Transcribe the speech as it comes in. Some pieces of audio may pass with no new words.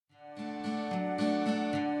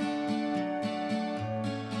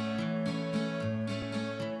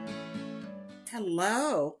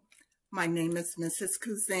Hello, my name is Mrs.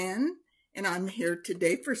 Cousin, and I'm here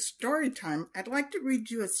today for story time. I'd like to read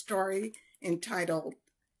you a story entitled,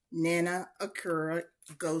 Nana Akua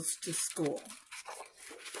Goes to School.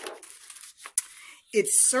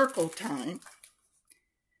 It's circle time,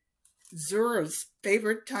 Zura's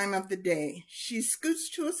favorite time of the day. She scoots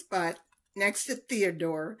to a spot next to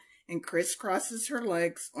Theodore and crisscrosses her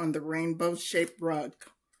legs on the rainbow-shaped rug.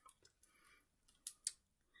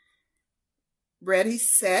 Ready,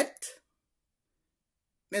 set,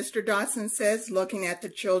 Mr. Dawson says, looking at the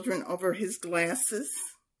children over his glasses.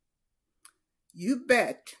 You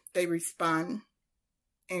bet, they respond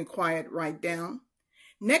and quiet right down.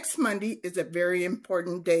 Next Monday is a very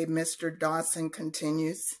important day, Mr. Dawson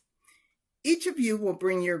continues. Each of you will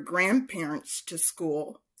bring your grandparents to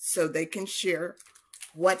school so they can share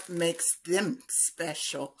what makes them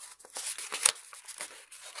special.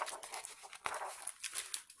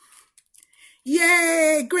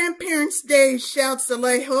 Yay, Grandparents' Day, shouts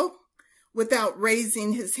Alejo without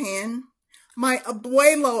raising his hand. My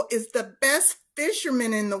abuelo is the best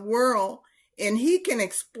fisherman in the world, and he can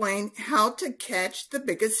explain how to catch the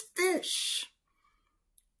biggest fish.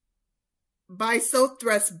 Biso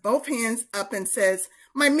thrusts both hands up and says,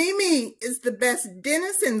 my Mimi is the best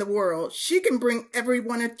dentist in the world. She can bring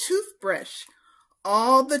everyone a toothbrush.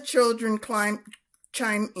 All the children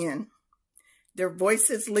chime in, their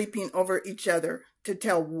voices leaping over each other to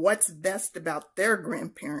tell what's best about their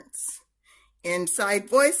grandparents. Inside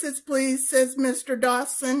voices, please, says Mr.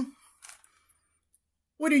 Dawson.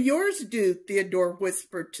 What do yours do? Theodore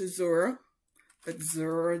whispered to Zura, but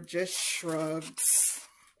Zura just shrugs.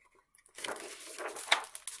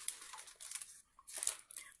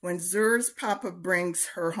 When Zura's papa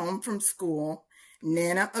brings her home from school,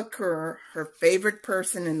 Nana Akua, her favorite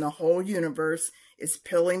person in the whole universe, is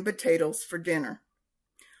peeling potatoes for dinner.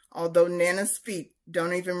 Although Nana's feet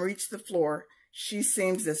don't even reach the floor, she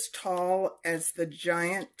seems as tall as the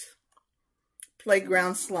giant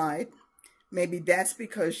playground slide. Maybe that's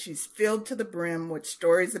because she's filled to the brim with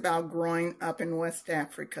stories about growing up in West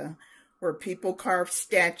Africa, where people carve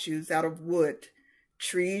statues out of wood,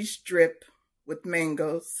 trees drip with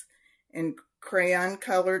mangoes, and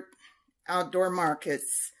crayon-colored outdoor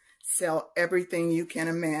markets sell everything you can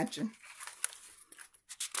imagine.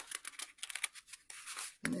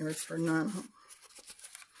 And there's her Nana.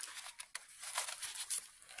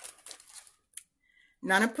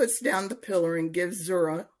 Nana puts down the pillar and gives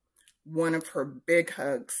Zura one of her big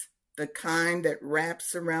hugs, the kind that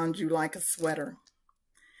wraps around you like a sweater.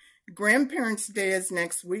 Grandparents' Day is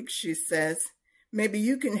next week, she says. Maybe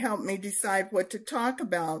you can help me decide what to talk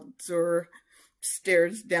about. Zura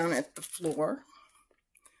stares down at the floor.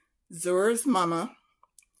 Zura's mama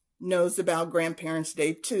knows about Grandparents'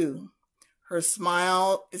 Day too. Her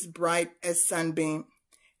smile is bright as sunbeam.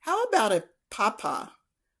 How about if Papa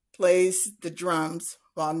plays the drums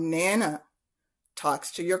while Nana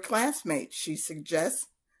talks to your classmates, she suggests,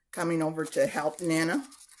 coming over to help Nana.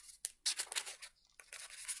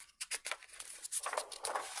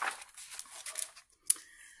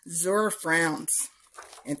 Zura frowns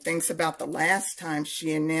and thinks about the last time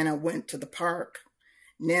she and Nana went to the park.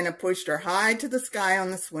 Nana pushed her high to the sky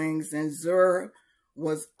on the swings, and Zura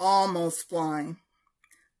was almost flying.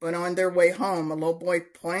 But on their way home, a little boy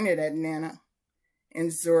pointed at Nana,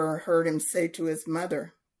 and Zura heard him say to his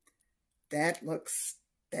mother, that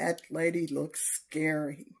lady looks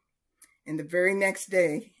scary. And the very next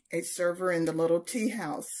day, a server in the little tea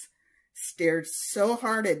house stared so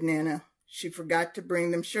hard at Nana, she forgot to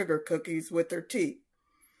bring them sugar cookies with her tea.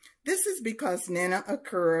 This is because Nana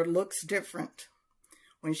Akua looks different.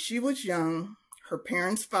 When she was young, her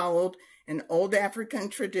parents followed an old African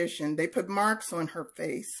tradition. They put marks on her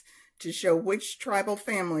face to show which tribal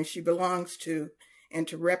family she belongs to and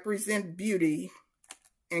to represent beauty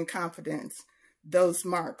and confidence. Those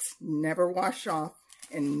marks never wash off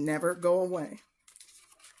and never go away.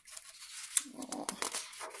 Aww.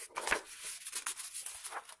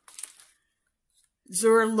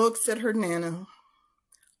 Zura looks at her Nana,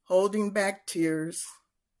 holding back tears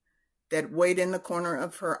that wait in the corner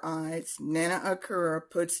of her eyes. Nana Akua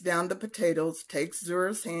puts down the potatoes, takes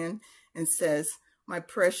Zura's hand, and says, my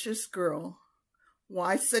precious girl,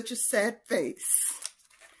 why such a sad face?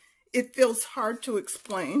 It feels hard to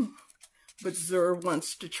explain, but Zura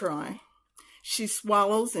wants to try. She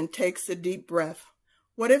swallows and takes a deep breath.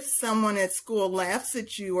 What if someone at school laughs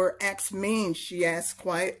at you or acts mean? She asks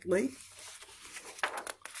quietly.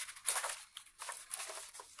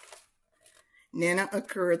 Nana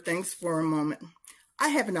Akua thinks for a moment. I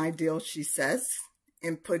have an idea, she says,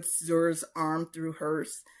 and puts Zura's arm through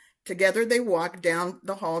hers. Together they walk down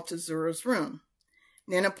the hall to Zura's room.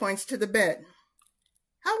 Nana points to the bed.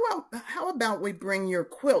 How about we bring your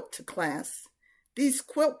quilt to class? These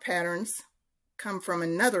quilt patterns come from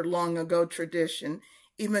another long ago tradition.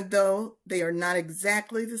 Even though they are not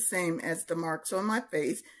exactly the same as the marks on my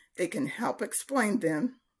face, they can help explain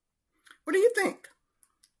them. What do you think?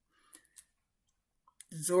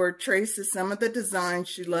 Zora traces some of the designs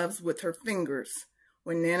she loves with her fingers.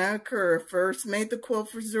 When Nana Akua first made the quilt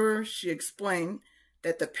for Zora, she explained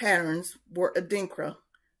that the patterns were adinkra,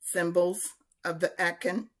 symbols of the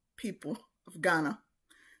Akan people of Ghana.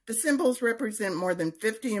 The symbols represent more than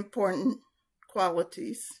 50 important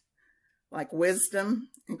qualities, like wisdom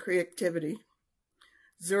and creativity.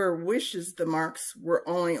 Zora wishes the marks were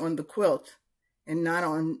only on the quilt and not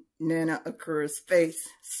on Nana Akua's face.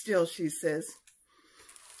 Still, she says,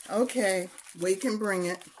 okay, we can bring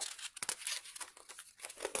it.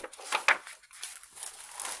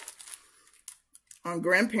 On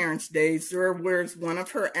Grandparents' Day, Zora wears one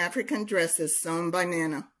of her African dresses sewn by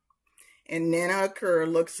Nana, and Nana Akua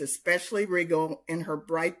looks especially regal in her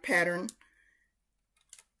bright pattern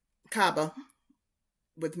kaba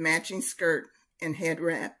with matching skirt and head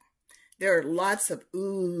wrap. There are lots of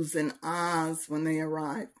oohs and ahs when they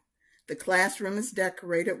arrive. The classroom is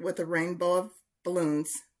decorated with a rainbow of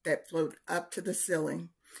balloons that float up to the ceiling.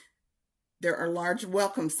 There are large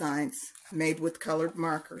welcome signs made with colored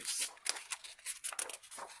markers.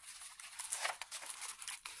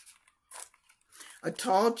 A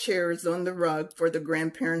tall chair is on the rug for the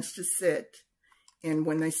grandparents to sit in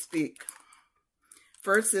when they speak.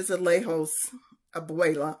 First is Alejo's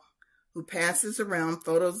abuela, who passes around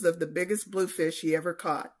photos of the biggest bluefish he ever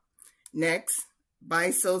caught. Next,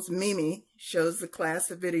 Baiso's Mimi shows the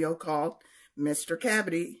class a video called Mr.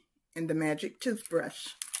 Cavity and the Magic Toothbrush.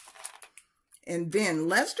 And then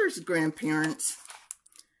Lester's grandparents,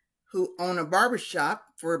 who own a barbershop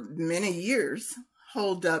for many years,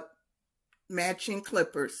 hold up matching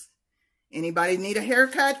clippers. Anybody need a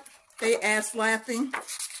haircut? They ask, laughing.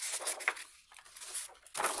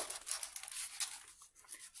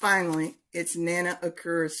 Finally, it's Nana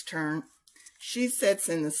Akua's turn. She sits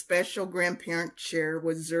in the special grandparent chair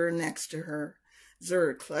with Zora next to her.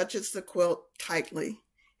 Zora clutches the quilt tightly,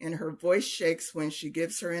 and her voice shakes when she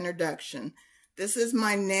gives her introduction. This is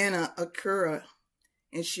my Nana Akua,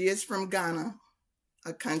 and she is from Ghana,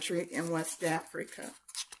 a country in West Africa.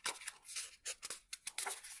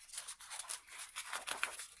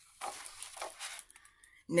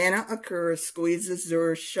 Nana Akua squeezes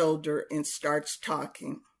Zora's shoulder and starts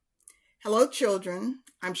talking. Hello, children.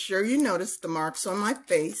 I'm sure you noticed the marks on my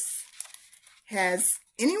face. Has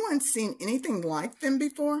anyone seen anything like them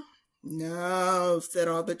before? No, said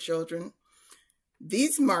all the children.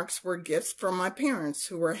 These marks were gifts from my parents,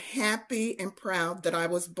 who were happy and proud that I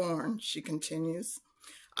was born, she continues.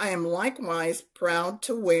 I am likewise proud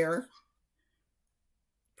to wear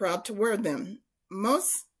them.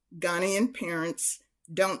 Most Ghanaian parents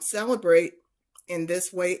don't celebrate in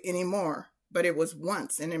this way anymore, but it was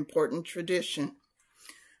once an important tradition.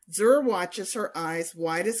 Zora watches her eyes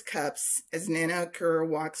wide as cups as Nana Akua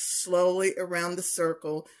walks slowly around the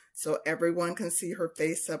circle so everyone can see her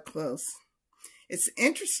face up close. It's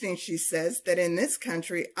interesting, she says, that in this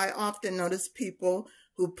country, I often notice people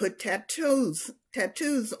who put tattoos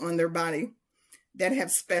on their body that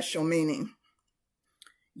have special meaning.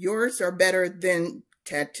 Yours are better than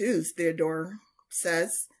tattoos, Theodore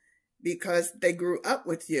says, because they grew up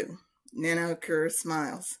with you. Nana Akua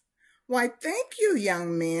smiles. Why, thank you,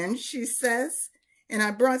 young man, she says. And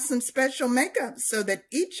I brought some special makeup so that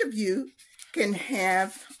each of you can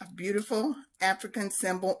have a beautiful African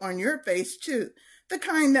symbol on your face too, the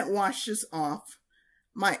kind that washes off.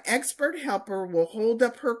 My expert helper will hold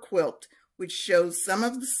up her quilt, which shows some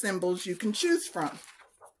of the symbols you can choose from.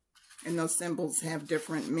 And those symbols have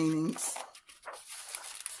different meanings.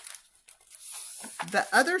 The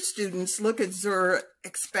other students look at Zora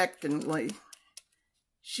expectantly.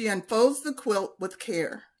 She unfolds the quilt with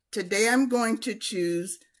care. Today I'm going to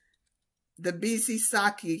choose the BC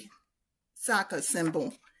Saka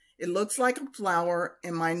symbol. It looks like a flower,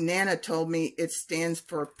 and my Nana told me it stands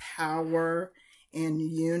for power and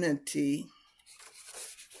unity.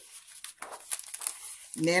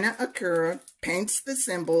 Nana Akua paints the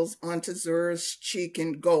symbols onto Zora's cheek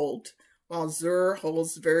in gold, while Zora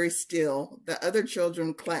holds very still. The other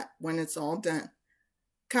children clap when it's all done.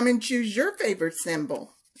 Come and choose your favorite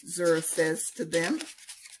symbol, Zora says to them.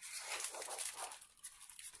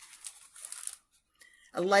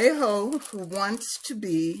 Alejo, who wants to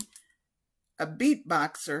be a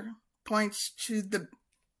beatboxer, points to the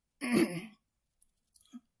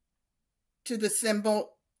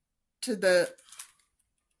symbol, to the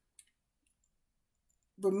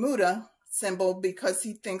Bermuda symbol because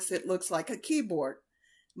he thinks it looks like a keyboard.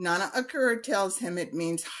 Nana Akua tells him it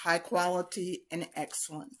means high quality and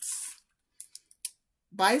excellence.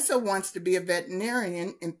 Bisa wants to be a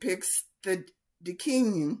veterinarian and picks the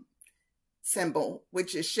Dikini symbol,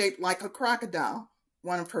 which is shaped like a crocodile,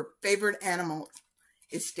 one of her favorite animals.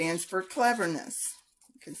 It stands for cleverness.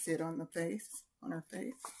 You can see it on her face.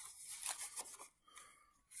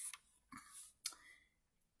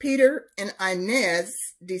 Peter and Inez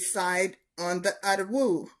decide on the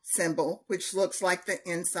Adawu symbol, which looks like the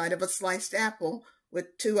inside of a sliced apple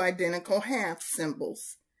with two identical half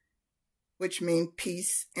symbols, which mean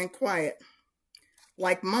peace and quiet.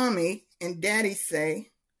 Like Mommy and Daddy say,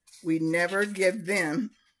 we never give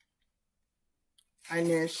them,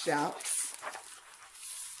 Inez shouts.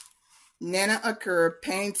 Nana Akua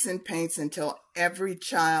paints and paints until every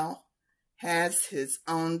child has his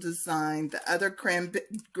own design. The other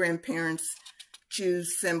grandparents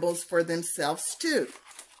choose symbols for themselves too.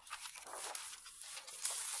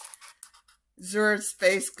 Zura's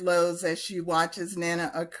face glows as she watches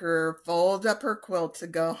Nana Akua fold up her quilt to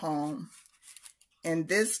go home. And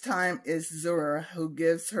this time it's Zura who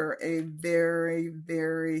gives her a very,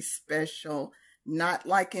 very special, not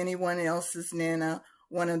like anyone else's Nana,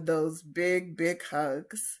 one of those big, big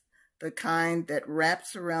hugs, the kind that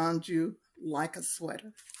wraps around you like a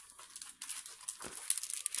sweater.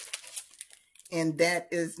 And that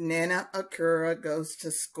is Nana Akua Goes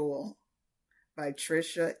to School by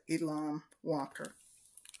Tricia Elam Walker.